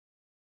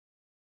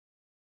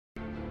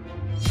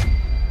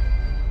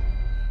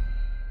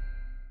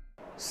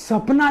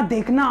सपना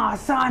देखना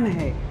आसान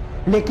है,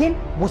 लेकिन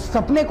वो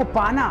सपने को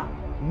पाना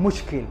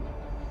मुश्किल।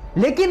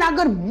 लेकिन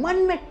अगर मन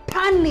में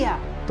ठान लिया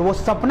तो वो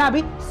सपना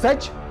भी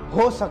सच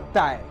हो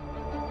सकता है।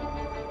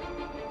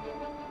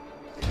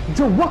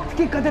 जो वक्त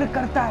की कदर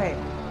करता है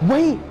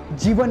वही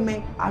जीवन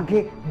में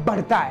आगे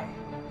बढ़ता है।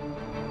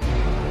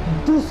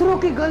 दूसरों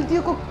की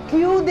गलतियों को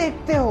क्यों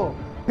देखते हो?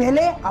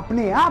 पहले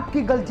अपने आप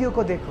की गलतियों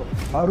को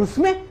देखो और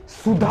उसमें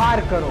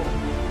सुधार करो।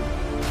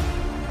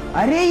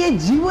 अरे ये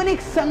जीवन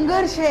एक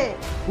संघर्ष है,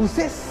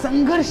 उसे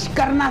संघर्ष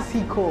करना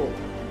सीखो।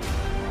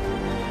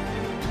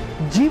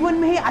 जीवन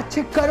में ही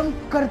अच्छे कर्म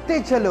करते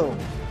चलो,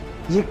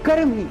 ये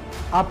कर्म ही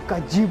आपका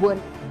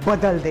जीवन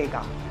बदल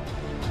देगा।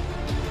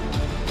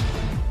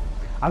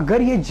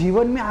 अगर ये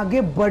जीवन में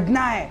आगे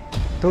बढ़ना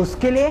है तो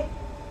उसके लिए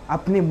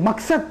अपने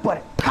मकसद पर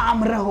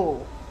ठाम रहो।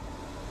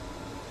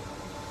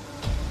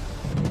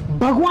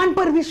 भगवान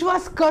पर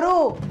विश्वास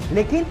करो,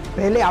 लेकिन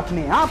पहले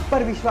अपने आप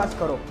पर विश्वास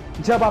करो।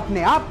 जब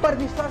अपने आप पर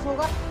विश्वास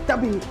होगा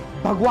तभी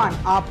भगवान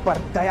आप पर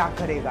दया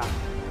करेगा।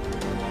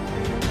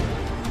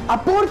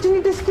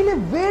 अपॉर्चुनिटीज के लिए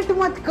वेट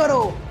मत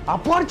करो,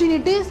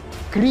 अपॉर्चुनिटीज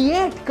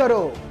क्रिएट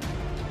करो।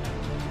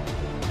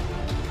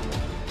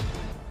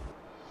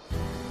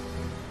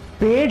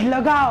 पेड़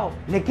लगाओ,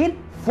 लेकिन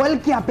फल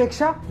की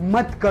अपेक्षा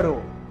मत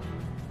करो,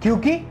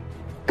 क्योंकि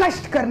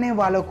कष्ट करने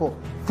वालों को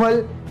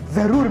फल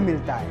जरूर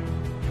मिलता है।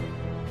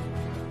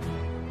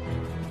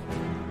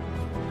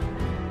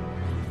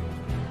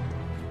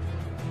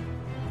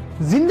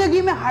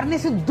 जिंदगी में हारने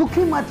से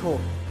दुखी मत हो,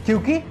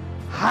 क्योंकि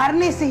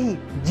हारने से ही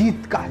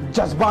जीत का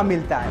जज्बा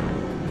मिलता है।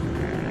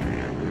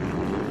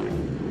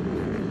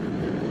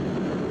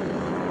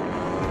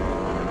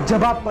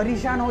 जब आप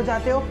परेशान हो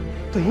जाते हो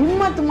तो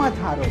हिम्मत मत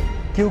हारो,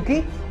 क्योंकि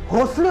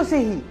हौसलों से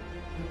ही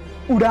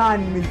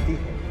उड़ान मिलती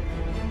है।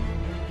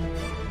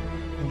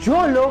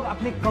 जो लोग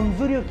अपनी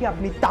कमजोरियों की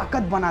अपनी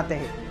ताकत बनाते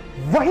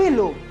हैं वही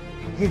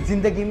लोग ये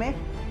जिंदगी में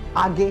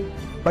आगे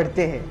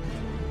बढ़ते हैं।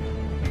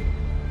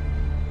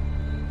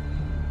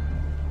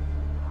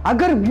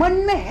 अगर मन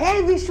में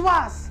है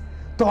विश्वास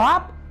तो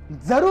आप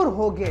जरूर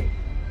होगे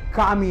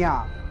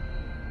कामयाब।